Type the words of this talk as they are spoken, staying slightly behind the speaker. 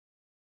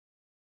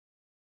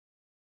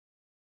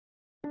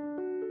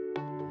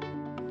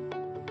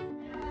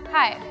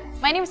Hi,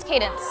 my name is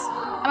Cadence.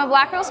 I'm a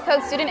Black Girls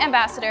Code Student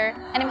Ambassador,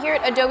 and I'm here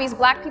at Adobe's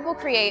Black People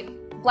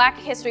Create Black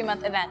History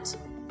Month event.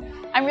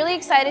 I'm really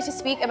excited to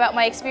speak about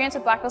my experience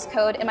with Black Girls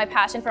Code and my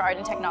passion for art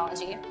and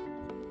technology.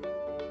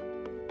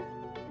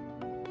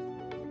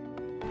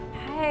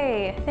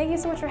 Hey, thank you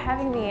so much for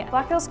having me.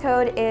 Black Girls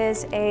Code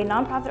is a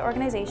nonprofit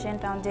organization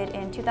founded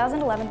in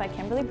 2011 by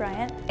Kimberly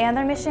Bryant, and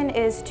their mission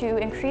is to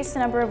increase the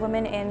number of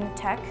women in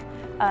tech,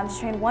 to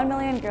train 1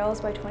 million girls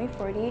by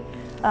 2040,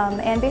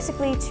 and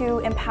basically to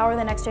empower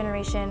the next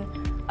generation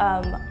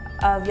of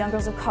young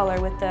girls of color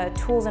with the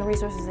tools and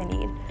resources they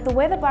need. The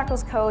way that Black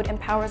Girls Code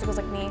empowers girls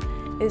like me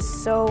is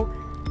so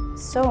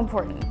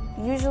important.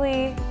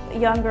 Usually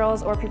young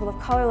girls or people of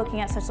color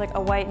looking at such like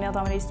a white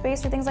male-dominated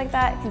space or things like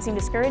that can seem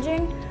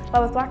discouraging,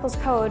 but with Black Girls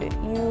Code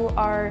you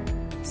are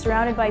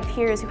surrounded by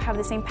peers who have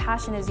the same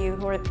passion as you,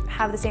 who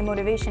have the same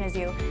motivation as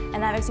you,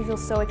 and that makes me feel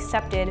so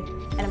accepted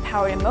and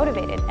empowered and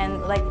motivated.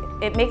 And like,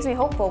 it makes me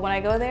hopeful when I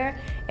go there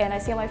and I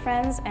see all my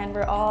friends and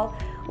we're all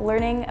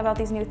learning about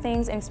these new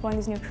things and exploring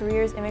these new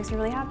careers. It makes me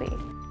really happy.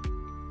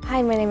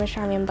 Hi, my name is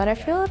Charmienne.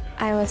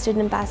 I'm a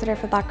student ambassador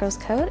for Black Girls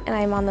Code, and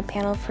I'm on the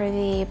panel for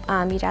the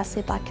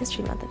Udacity Black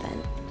History Month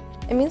event.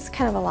 It means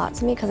kind of a lot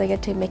to me because I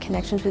get to make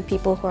connections with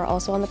people who are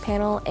also on the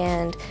panel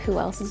and who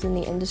else is in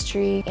the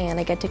industry,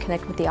 and I get to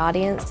connect with the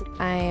audience.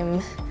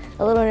 I'm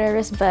a little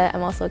nervous, but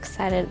I'm also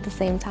excited at the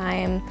same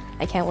time.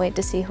 I can't wait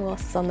to see who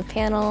else is on the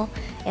panel,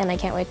 and I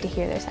can't wait to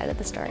hear their side of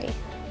the story.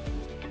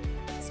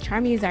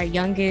 Charmienne is our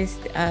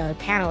youngest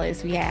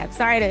panelist we have.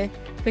 Sorry to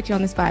put you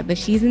on the spot, but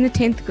she's in the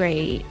 10th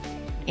grade,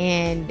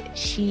 and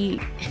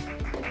she...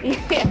 We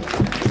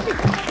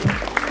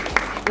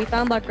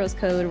found Black Girls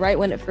Code right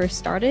when it first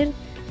started,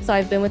 so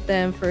I've been with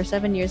them for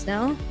 7 years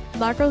now.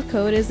 Black Girls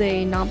Code is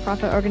a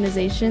nonprofit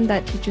organization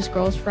that teaches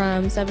girls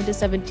from 7 to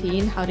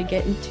 17 how to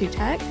get into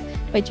tech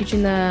by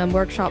teaching them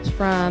workshops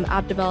from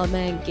app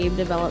development, game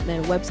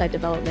development, website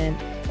development.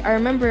 I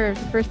remember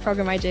the first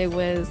program I did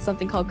was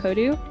something called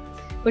Kodu,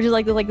 which is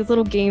like this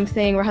little game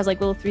thing where it has like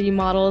little 3D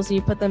models and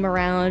you put them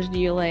around and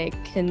you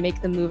like can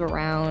make them move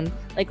around,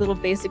 like little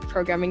basic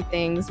programming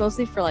things,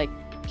 mostly for like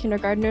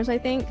kindergartners, I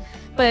think.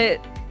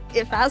 But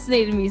it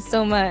fascinated me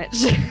so much.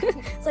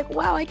 It's like,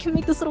 wow, I can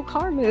make this little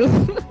car move.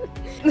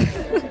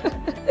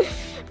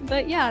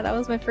 But yeah, that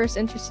was my first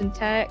interest in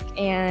tech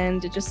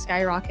and it just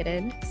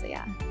skyrocketed, so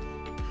yeah.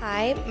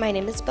 Hi, my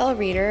name is Belle.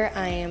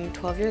 I am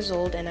 12 years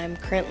old and I'm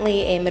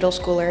currently a middle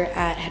schooler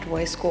at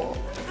H2O School.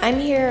 I'm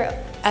here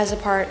as a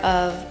part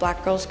of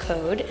Black Girls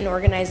Code, an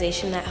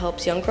organization that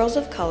helps young girls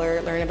of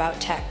color learn about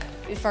tech.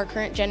 If our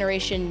current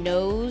generation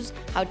knows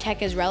how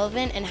tech is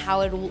relevant and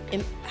how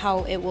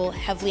it will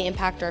heavily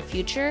impact our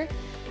future,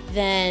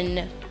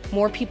 then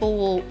more people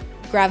will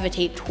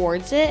gravitate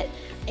towards it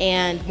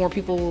and more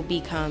people will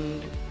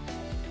become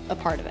a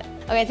part of it.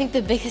 Okay, I think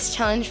the biggest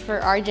challenge for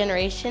our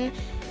generation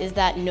is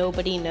that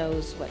nobody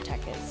knows what tech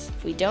is.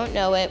 If we don't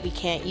know it, we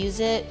can't use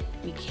it,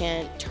 we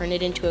can't turn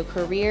it into a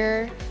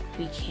career,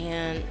 we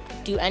can't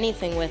do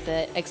anything with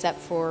it except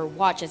for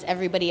watch as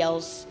everybody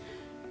else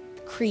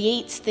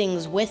creates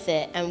things with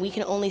it, and we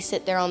can only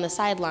sit there on the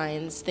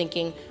sidelines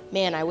thinking,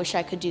 man, I wish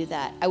I could do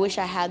that. I wish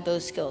I had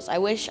those skills. I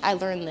wish I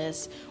learned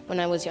this when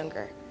I was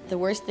younger. The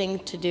worst thing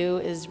to do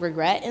is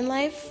regret in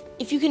life.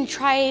 If you can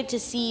try to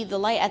see the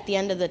light at the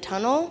end of the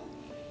tunnel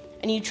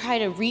and you try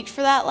to reach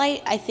for that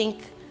light, I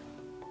think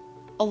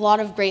a lot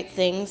of great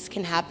things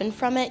can happen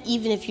from it,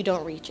 even if you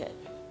don't reach it.